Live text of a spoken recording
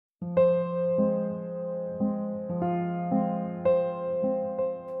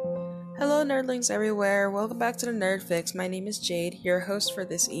nerdlings everywhere, welcome back to the Nerd Fix. My name is Jade, your host for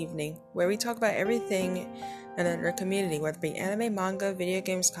this evening, where we talk about everything in the nerd community, whether it be anime, manga, video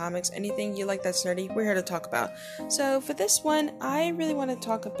games, comics, anything you like that's nerdy, we're here to talk about. So for this one, I really want to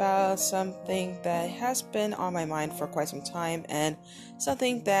talk about something that has been on my mind for quite some time, and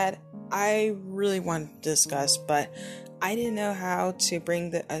something that I really want to discuss, but I didn't know how to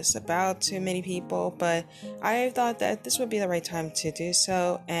bring this about to many people, but I thought that this would be the right time to do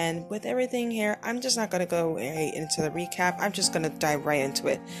so. And with everything here, I'm just not going to go right into the recap. I'm just going to dive right into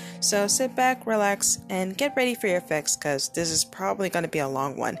it. So sit back, relax, and get ready for your fix, because this is probably going to be a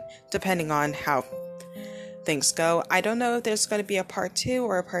long one, depending on how things go. I don't know if there's going to be a part 2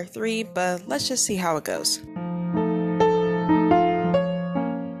 or a part 3, but let's just see how it goes.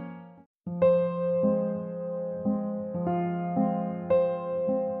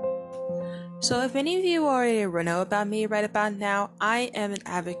 So if any of you already know about me right about now, I am an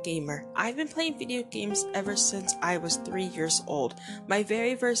avid gamer. I've been playing video games ever since I was 3 years old. My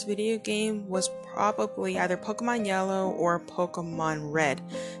very first video game was probably either Pokemon Yellow or Pokemon Red,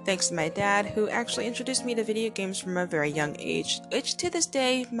 thanks to my dad, who actually introduced me to video games from a very young age, which to this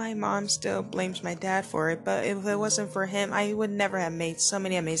day, my mom still blames my dad for it, but if it wasn't for him, I would never have made so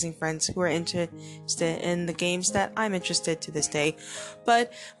many amazing friends who are interested in the games that I'm interested to this day.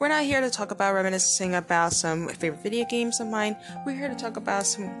 But we're not here to talk about reminiscing about some favorite video games of mine. We're here to talk about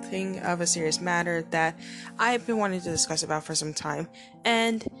something of a serious matter that I've been wanting to discuss about for some time,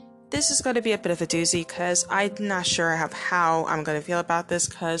 and this is going to be a bit of a doozy because I'm not sure of how I'm going to feel about this,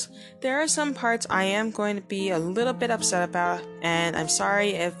 because there are some parts I am going to be a little bit upset about, and I'm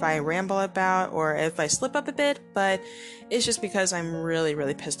sorry if I ramble about or if I slip up a bit, but it's just because I'm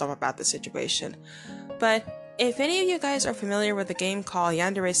really pissed off about the situation. But if any of you guys are familiar with a game called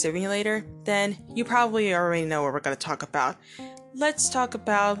Yandere Simulator, then you probably already know what we're going to talk about. Let's talk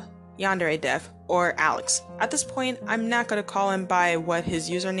about YandereDev, or Alex. At this point, I'm not going to call him by what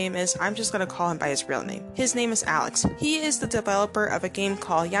his username is, I'm just going to call him by his real name. His name is Alex. He is the developer of a game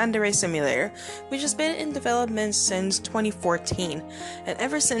called Yandere Simulator, which has been in development since 2014, and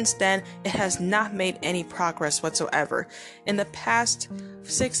ever since then, it has not made any progress whatsoever. In the past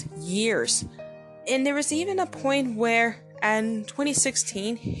 6 years, and there was even a point where, in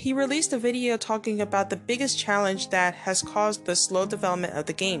 2016, he released a video talking about the biggest challenge that has caused the slow development of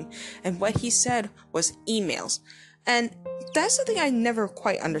the game, and what he said was emails. And that's something I never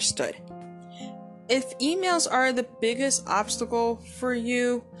quite understood. If emails are the biggest obstacle for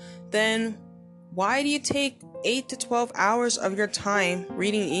you, then why do you take 8 to 12 hours of your time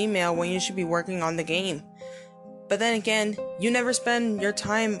reading email when you should be working on the game? But then again, you never spend your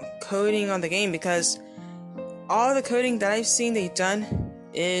time coding on the game, because all the coding that I've seen that you've done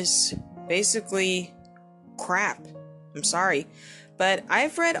is basically crap. I'm sorry. But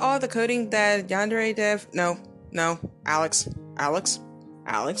I've read all the coding that YandereDev... No, Alex,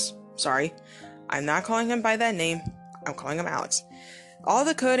 sorry. I'm not calling him by that name. I'm calling him Alex. All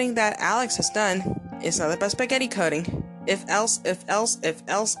the coding that Alex has done is nothing but spaghetti coding. If else. I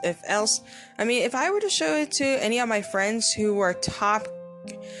mean, if I were to show it to any of my friends who are top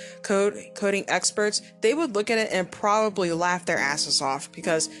coding experts, they would look at it and probably laugh their asses off,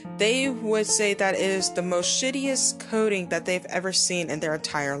 because they would say that it is the most shittiest coding that they've ever seen in their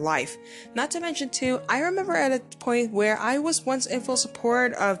entire life. Not to mention too, I remember at a point where I was once in full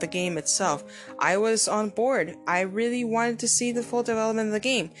support of the game itself. I was on board. I really wanted to see the full development of the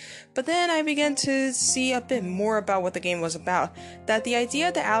game. But then I began to see a bit more about what the game was about. That the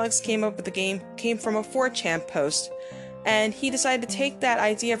idea that Alex came up with the game came from a 4chan post. And he decided to take that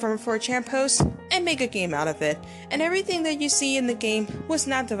idea from a 4chan post and make a game out of it. And everything that you see in the game was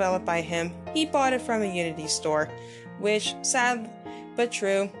not developed by him. He bought it from a Unity store, which, sad but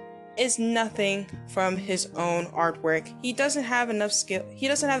true, is nothing from his own artwork. He doesn't have enough skill. He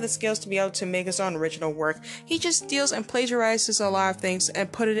doesn't have the skills to be able to make his own original work. He just steals and plagiarizes a lot of things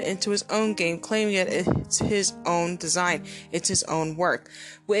and put it into his own game, claiming it's his own design. It's his own work.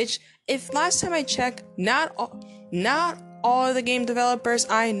 Which, if last time I checked, not all of the game developers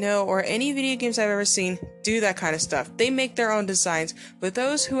I know or any video games I've ever seen do that kind of stuff. They make their own designs, but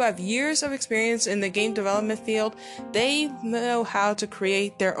those who have years of experience in the game development field, they know how to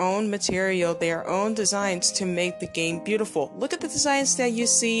create their own material, their own designs to make the game beautiful. Look at the designs that you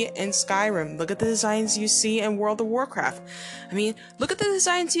see in Skyrim. Look at the designs you see in World of Warcraft. I mean, look at the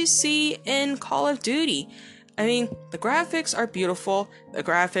designs you see in Call of Duty. I mean, the graphics are beautiful. The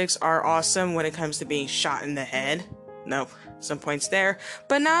graphics are awesome when it comes to being shot in the head. Nope, some points there.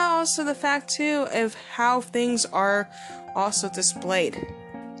 But now also the fact too of how things are also displayed.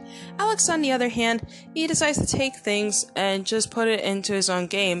 Alex, on the other hand, he decides to take things and just put it into his own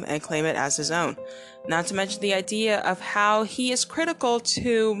game and claim it as his own. Not to mention the idea of how he is critical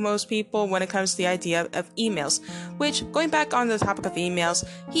to most people when it comes to the idea of emails, which, going back on the topic of emails,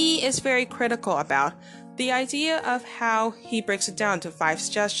 he is very critical about. The idea of how he breaks it down to 5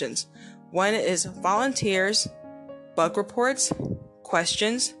 suggestions. One is volunteers, bug reports,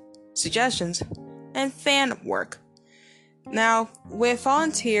 questions, suggestions, and fan work. Now, with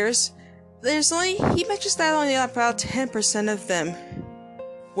volunteers, he mentions that only about 10% of them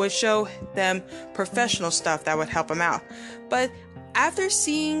would show them professional stuff that would help him out. But after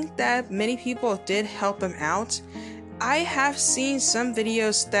seeing that many people did help him out, I have seen some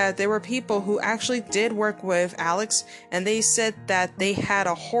videos that there were people who actually did work with Alex, and they said that they had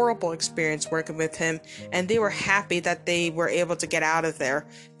a horrible experience working with him, and they were happy that they were able to get out of there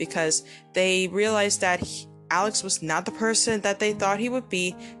because they realized that Alex was not the person that they thought he would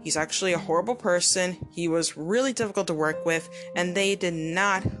be. He's actually a horrible person. He was really difficult to work with, and they did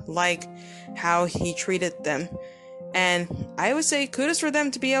not like how he treated them. And I would say kudos for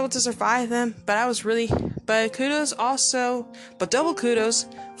them to be able to survive them, but double kudos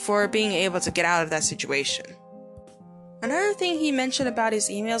for being able to get out of that situation. Another thing he mentioned about his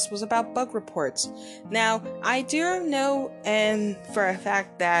emails was about bug reports. Now, I do know for a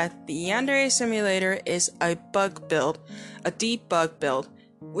fact that the Yandere simulator is a bug build, a debug build,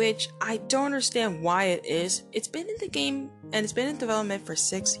 which I don't understand why it is. It's been in the game and it's been in development for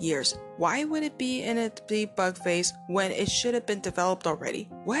 6 years. Why would it be in a debug phase when it should have been developed already?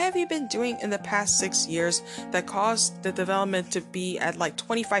 What have you been doing in the past 6 years that caused the development to be at like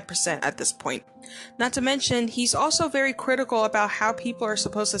 25% at this point? Not to mention, he's also very critical about how people are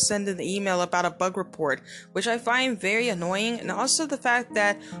supposed to send an email about a bug report, which I find very annoying, and also the fact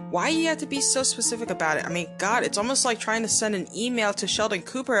that why you have to be so specific about it. I mean, God, it's almost like trying to send an email to Sheldon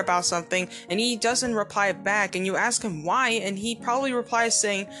Cooper about something, and he doesn't reply back, and you ask him why, and he probably replies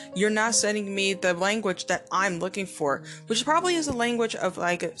saying, "You're not sending me the language that I'm looking for," which probably is a language of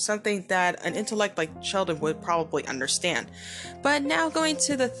like something that an intellect like Sheldon would probably understand. But now going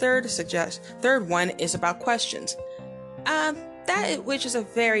to the third one is about questions. Which is a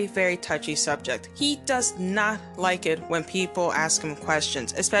very, very touchy subject. He does not like it when people ask him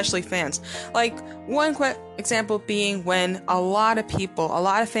questions, especially fans. Like one example being when a lot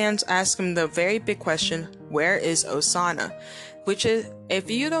of fans ask him the very big question, where is Osana? Which is, if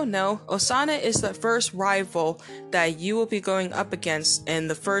you don't know, Osana is the first rival that you will be going up against in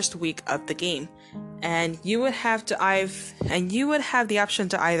the first week of the game. And you would have the option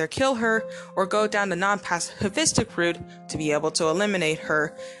to either kill her or go down the non-pacifistic route to be able to eliminate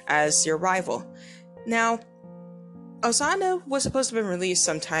her as your rival. Now, Osana was supposed to be released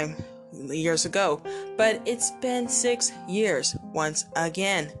sometime years ago, but it's been 6 years once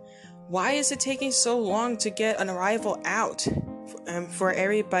again. Why is it taking so long to get an arrival out? For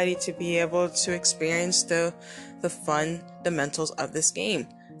everybody to be able to experience the fundamentals of this game.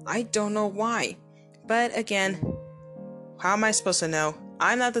 I don't know why. But again, how am I supposed to know?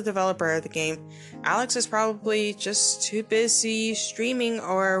 I'm not the developer of the game. Alex is probably just too busy streaming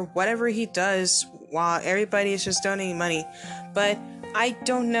or whatever he does while everybody is just donating money. But I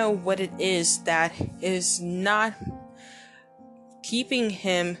don't know what it is that is not keeping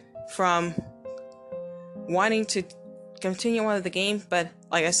him from wanting to continue on with the game. But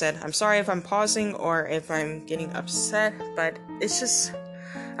like I said, I'm sorry if I'm pausing or if I'm getting upset, but it's just,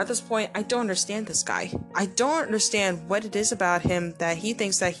 at this point, I don't understand this guy. I don't understand what it is about him that he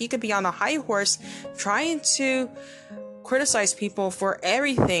thinks that he could be on a high horse trying to criticize people for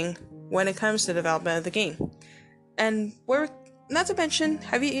everything when it comes to development of the game. And not to mention,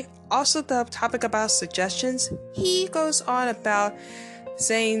 also the topic about suggestions, he goes on about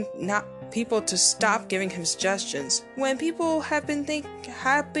saying not people to stop giving him suggestions when people have been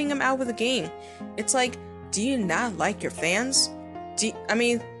helping him out with the game. It's like, do you not like your fans?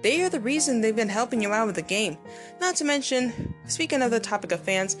 They are the reason they've been helping you out with the game. Not to mention, speaking of the topic of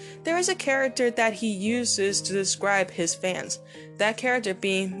fans, there is a character that he uses to describe his fans. That character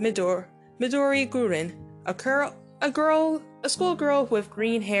being Midori Gurin, a schoolgirl with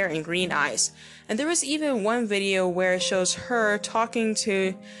green hair and green eyes. And there was even one video where it shows her talking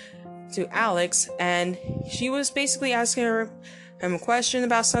to Alex, and she was basically asking him a question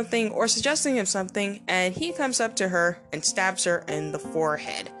about something or suggesting him something, and he comes up to her and stabs her in the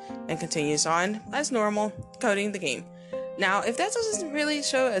forehead and continues on as normal, coding the game. Now, if that doesn't really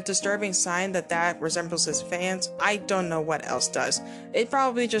show a disturbing sign that resembles his fans, I don't know what else does. It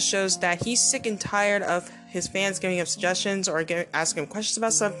probably just shows that he's sick and tired of his fans giving him suggestions or asking him questions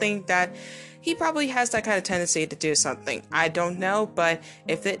about something that he probably has that kind of tendency to do something. I don't know, but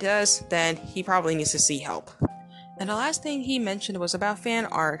if it does, then he probably needs to see help. And the last thing he mentioned was about fan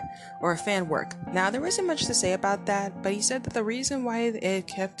art or fan work. Now, there wasn't much to say about that, but he said that the reason why it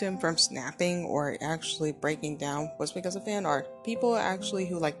kept him from snapping or actually breaking down was because of fan art. People actually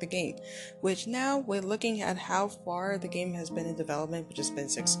who like the game, which now, with looking at how far the game has been in development, which has been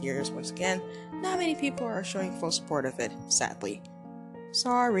 6 years once again, not many people are showing full support of it, sadly.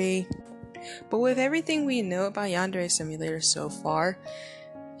 Sorry. But with everything we know about Yandere Simulator so far,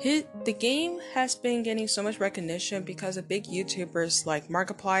 the game has been getting so much recognition because of big YouTubers like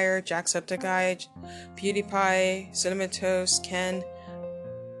Markiplier, Jacksepticeye, PewDiePie, Cinnamatoast, Ken,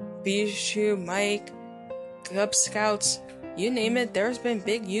 Bijou, Mike, Cub Scouts, you name it. There's been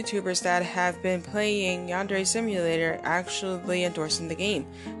big YouTubers that have been playing Yandere Simulator actually endorsing the game.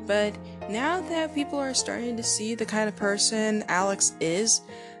 But now that people are starting to see the kind of person Alex is,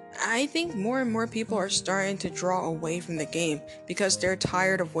 I think more and more people are starting to draw away from the game because they're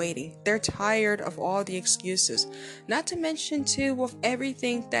tired of waiting. They're tired of all the excuses. Not to mention too, with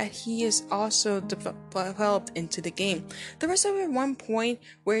everything that he has also developed into the game. There was at one point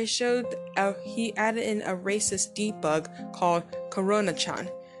where he showed he added in a racist debug called Corona-chan,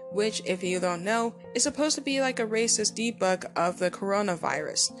 which, if you don't know, is supposed to be like a racist debug of the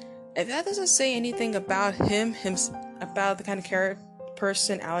coronavirus. If that doesn't say anything about him about the kind of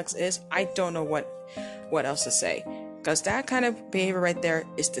person Alex is, I don't know what else to say, because that kind of behavior right there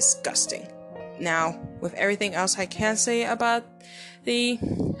is disgusting. Now, with everything else I can say about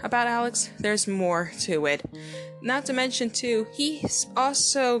Alex, there's more to it. Not to mention too, he's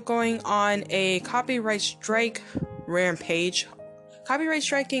also going on a copyright strike rampage, copyright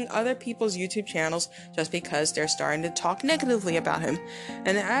striking other people's YouTube channels just because they're starting to talk negatively about him.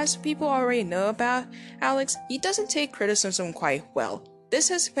 And as people already know about Alex, he doesn't take criticism quite well. This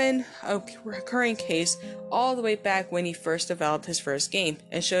has been a recurring case all the way back when he first developed his first game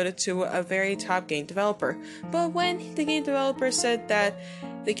and showed it to a very top game developer. But when the game developer said that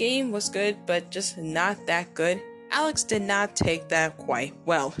the game was good but just not that good, Alex did not take that quite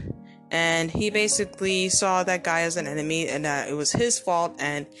well. And he basically saw that guy as an enemy and that it was his fault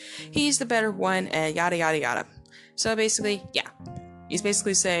and he's the better one and yada yada yada. So basically, yeah, he's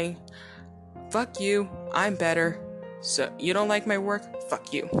basically saying, fuck you, I'm better. So, you don't like my work?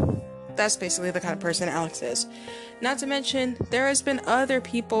 Fuck you. That's basically the kind of person Alex is. Not to mention, there has been other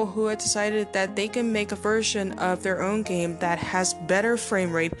people who have decided that they can make a version of their own game that has better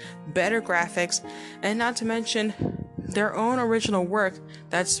frame rate, better graphics, and not to mention their own original work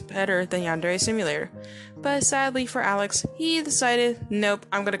that's better than Yandere Simulator. But sadly for Alex, he decided, nope,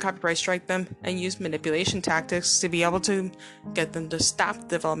 I'm gonna copyright strike them and use manipulation tactics to be able to get them to stop the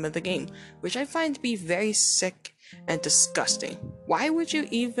development of the game, which I find to be very sick and disgusting. Why would you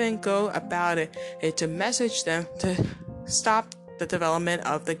even go about it to message them to stop the development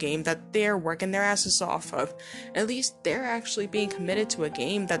of the game that they're working their asses off of? At least they're actually being committed to a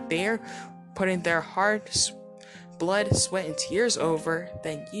game that they're putting their heart, blood, sweat, and tears over.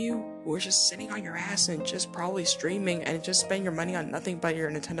 Than you were just sitting on your ass and just probably streaming and just spend your money on nothing but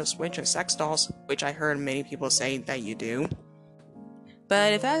your Nintendo Switch and sex dolls, which I heard many people say that you do.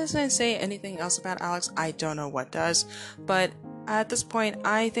 But if that doesn't say anything else about Alex, I don't know what does. But at this point,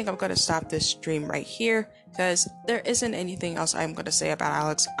 I think I'm going to stop this stream right here because there isn't anything else I'm going to say about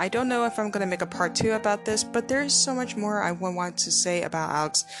Alex. I don't know if I'm going to make a part 2 about this, but there's so much more I want to say about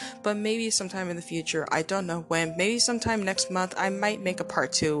Alex. But maybe sometime in the future, I don't know when, maybe sometime next month, I might make a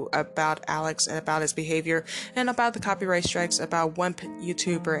part 2 about Alex and about his behavior and about the copyright strikes about one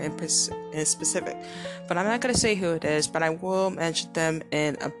YouTuber in specific. But I'm not going to say who it is, but I will mention them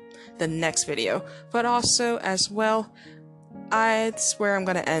in the next video. But also, as well, that's where I'm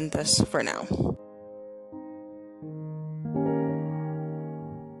going to end this for now.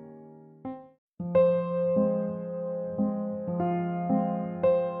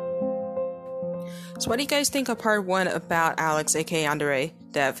 So what do you guys think of part 1 about Alex, aka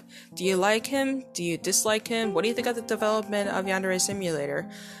YandereDev? Do you like him? Do you dislike him? What do you think of the development of Yandere Simulator?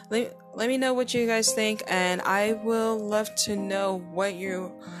 Let me know what you guys think, and I will love to know what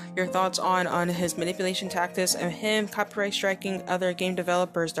your thoughts on his manipulation tactics and him copyright striking other game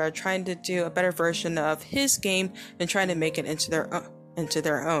developers that are trying to do a better version of his game and trying to make it into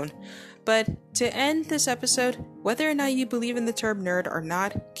their own. But to end this episode, whether or not you believe in the term nerd or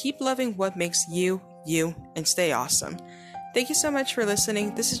not, keep loving what makes you, and stay awesome. Thank you so much for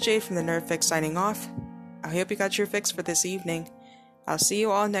listening. This is Jade from the Nerd Fix signing off. I hope you got your fix for this evening. I'll see you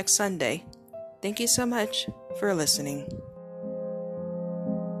all next Sunday. Thank you so much for listening.